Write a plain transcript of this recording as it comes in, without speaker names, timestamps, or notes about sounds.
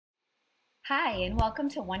Hi, and welcome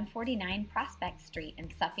to 149 Prospect Street in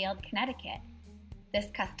Suffield, Connecticut. This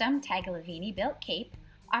custom Tagliavini built cape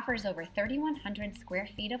offers over 3,100 square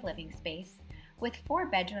feet of living space with 4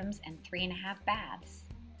 bedrooms and 3.5 baths.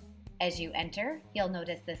 As you enter, you'll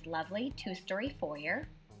notice this lovely 2-story foyer,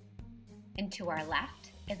 and to our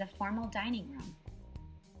left is a formal dining room,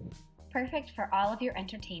 perfect for all of your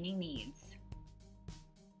entertaining needs.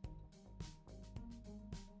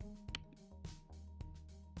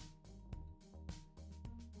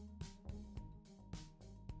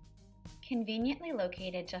 Conveniently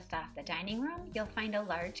located just off the dining room, you'll find a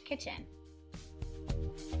large kitchen.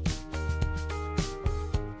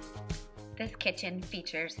 This kitchen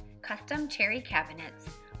features custom cherry cabinets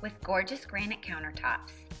with gorgeous granite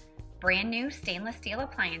countertops, brand new stainless steel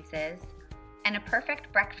appliances, and a perfect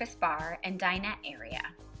breakfast bar and dinette area.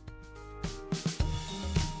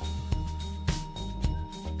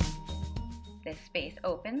 This space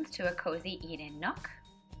opens to a cozy eat-in nook,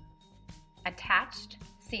 attached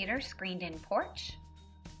cedar screened-in porch,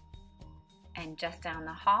 and just down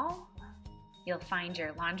the hall, you'll find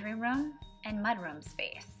your laundry room and mudroom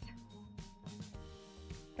space.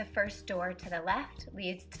 The first door to the left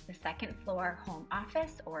leads to the second floor home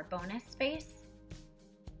office or bonus space.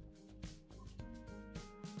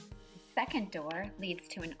 The second door leads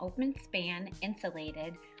to an open span,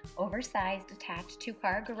 insulated, oversized attached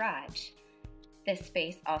 2-car garage. This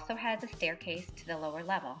space also has a staircase to the lower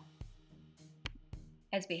level.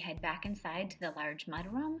 As we head back inside to the large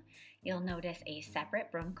mudroom, you'll notice a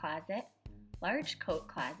separate broom closet, large coat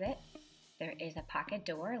closet. There is a pocket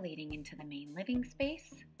door leading into the main living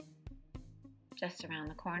space. Just around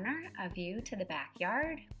the corner, a view to the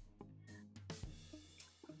backyard.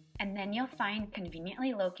 And then you'll find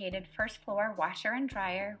conveniently located first floor washer and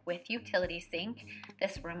dryer with utility sink.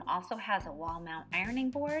 This room also has a wall mount ironing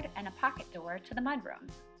board and a pocket door to the mudroom.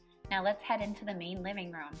 Now let's head into the main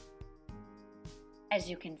living room. As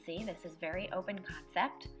you can see, this is very open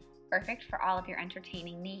concept, perfect for all of your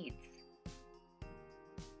entertaining needs.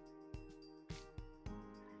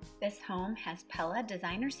 This home has Pella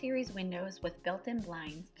Designer Series windows with built-in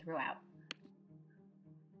blinds throughout.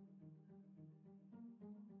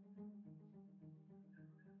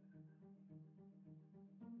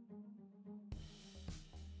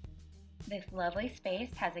 This lovely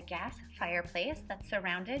space has a gas fireplace that's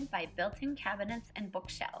surrounded by built-in cabinets and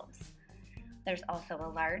bookshelves. There's also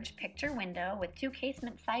a large picture window with 2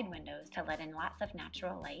 casement side windows to let in lots of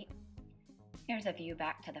natural light. Here's a view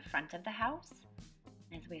back to the front of the house.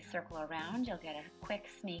 As we circle around, you'll get a quick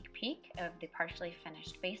sneak peek of the partially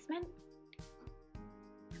finished basement.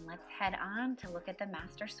 And let's head on to look at the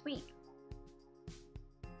master suite.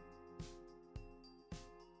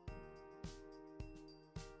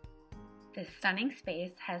 This stunning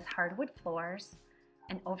space has hardwood floors,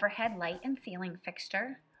 an overhead light and ceiling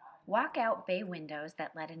fixture, walk-out bay windows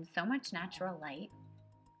that let in so much natural light,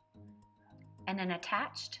 and an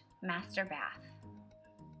attached master bath.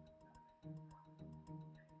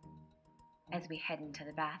 As we head into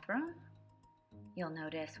the bathroom, you'll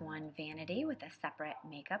notice one vanity with a separate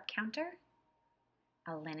makeup counter,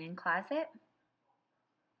 a linen closet,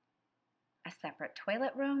 a separate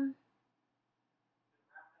toilet room,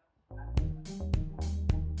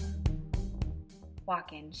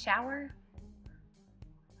 walk-in shower,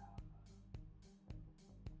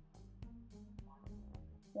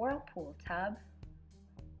 whirlpool tub,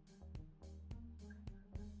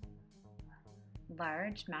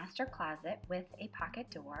 large master closet with a pocket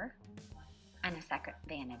door, and a second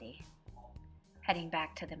vanity. Heading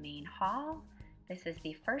back to the main hall, this is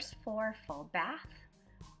the first floor full bath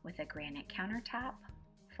with a granite countertop,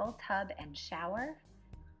 full tub and shower.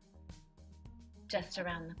 Just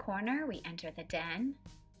around the corner, we enter the den,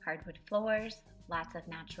 hardwood floors, lots of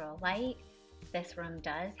natural light. This room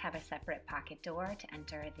does have a separate pocket door to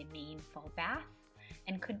enter the main full bath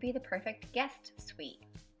and could be the perfect guest suite.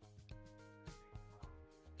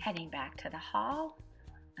 Heading back to the hall,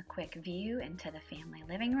 a quick view into the family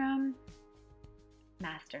living room,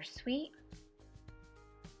 master suite,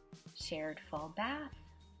 shared full bath,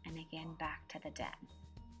 and again back to the den.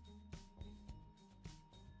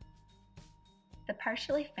 The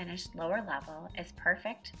partially finished lower level is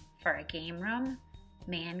perfect for a game room,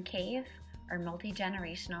 man cave, or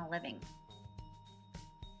multi-generational living.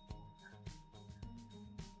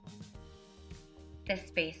 This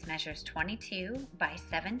space measures 22 by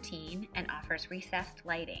 17 and offers recessed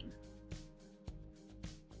lighting.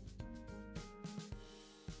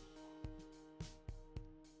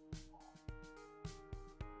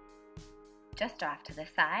 Just off to the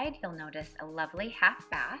side, you'll notice a lovely half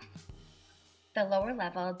bath The lower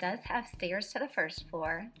level does have stairs to the first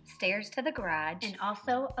floor, stairs to the garage, and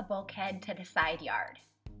also a bulkhead to the side yard,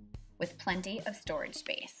 with plenty of storage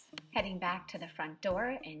space. Heading back to the front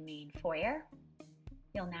door and main foyer,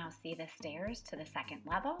 you'll now see the stairs to the second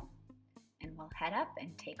level, and we'll head up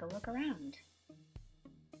and take a look around.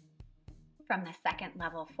 From the second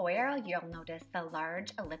level foyer, you'll notice the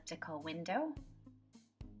large elliptical window.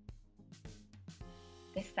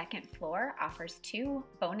 The second floor offers 2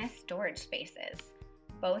 bonus storage spaces.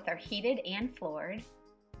 Both are heated and floored.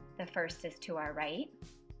 The first is to our right.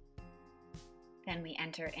 Then we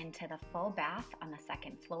enter into the full bath on the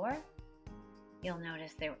second floor. You'll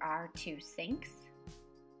notice there are 2 sinks,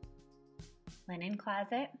 linen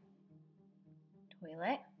closet,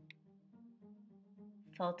 toilet,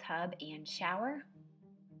 full tub and shower.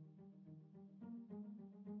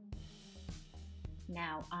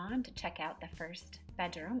 Now on to check out the first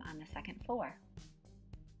bedroom on the second floor.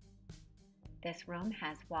 This room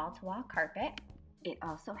has wall-to-wall carpet. It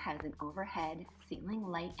also has an overhead ceiling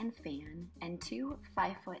light and fan and 2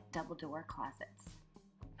 5-foot double-door closets.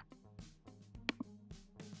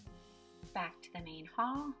 Back to the main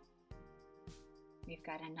hall. We've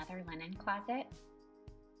got another linen closet.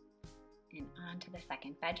 And on to the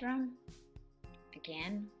second bedroom.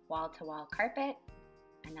 Again, wall-to-wall carpet,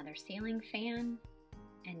 another ceiling fan,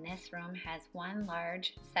 and this room has 1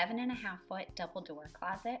 large 7.5-foot double-door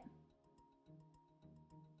closet.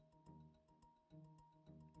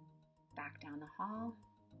 Back down the hall,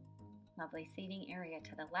 lovely seating area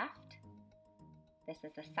to the left. This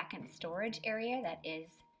is the second storage area that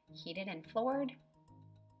is heated and floored.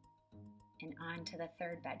 And on to the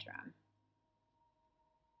third bedroom.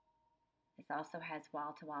 This also has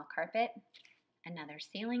wall-to-wall carpet, another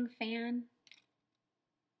ceiling fan,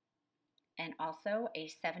 and also a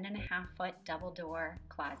 7.5-foot double-door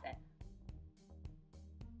closet.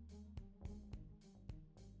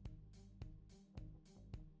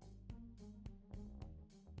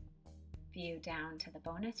 View down to the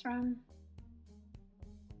bonus room,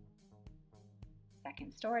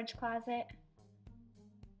 second storage closet,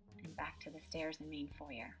 and back to the stairs and main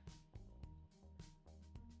foyer.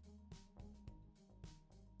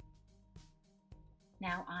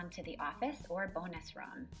 Now on to the office or bonus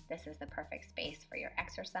room. This is the perfect space for your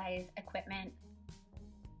exercise equipment,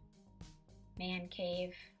 man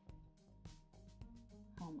cave,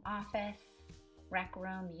 home office, rec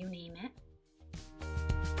room, you name it.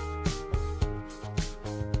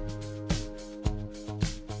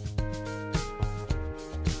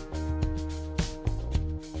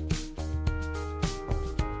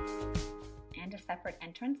 And a separate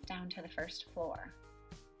entrance down to the first floor.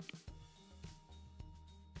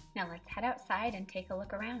 Now let's head outside and take a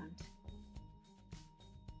look around.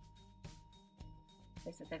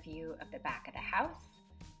 This is a view of the back of the house.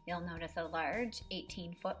 You'll notice a large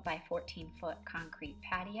 18-foot by 14-foot concrete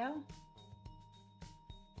patio.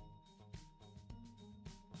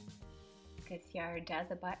 This yard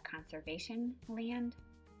does abut conservation land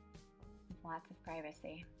with lots of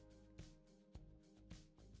privacy.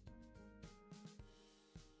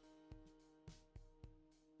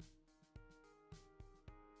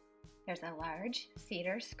 There's a large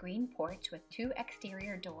cedar screen porch with 2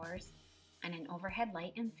 exterior doors and an overhead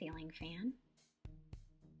light and ceiling fan.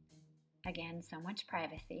 Again, so much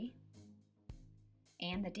privacy.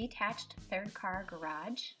 And the detached third car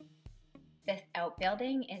garage. This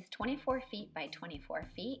outbuilding is 24 feet by 24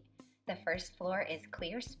 feet. The first floor is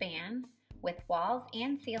clear span with walls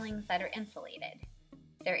and ceilings that are insulated.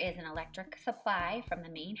 There is an electric supply from the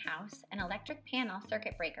main house, an electric panel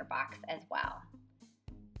circuit breaker box as well.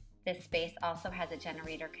 This space also has a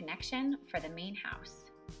generator connection for the main house.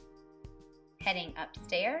 Heading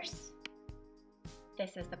upstairs,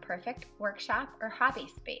 this is the perfect workshop or hobby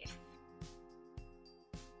space.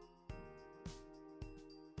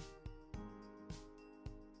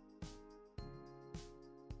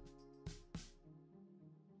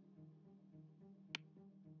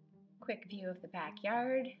 Quick view of the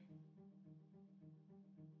backyard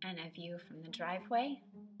and a view from the driveway.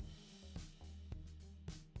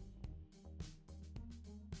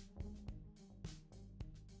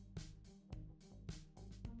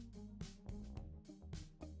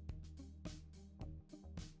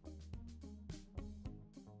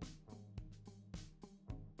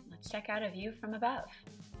 Let's check out a view from above.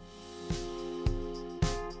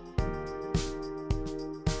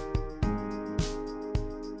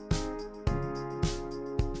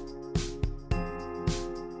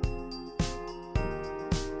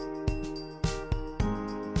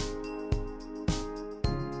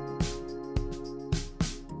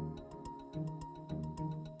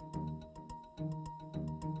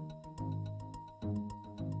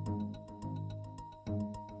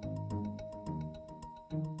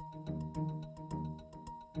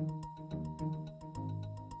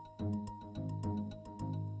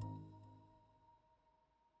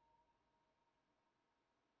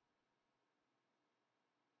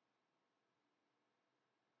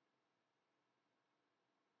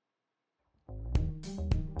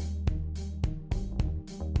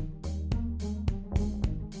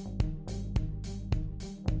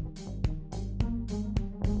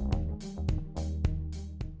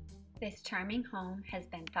 This charming home has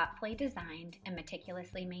been thoughtfully designed and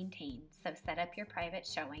meticulously maintained, so set up your private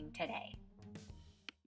showing today.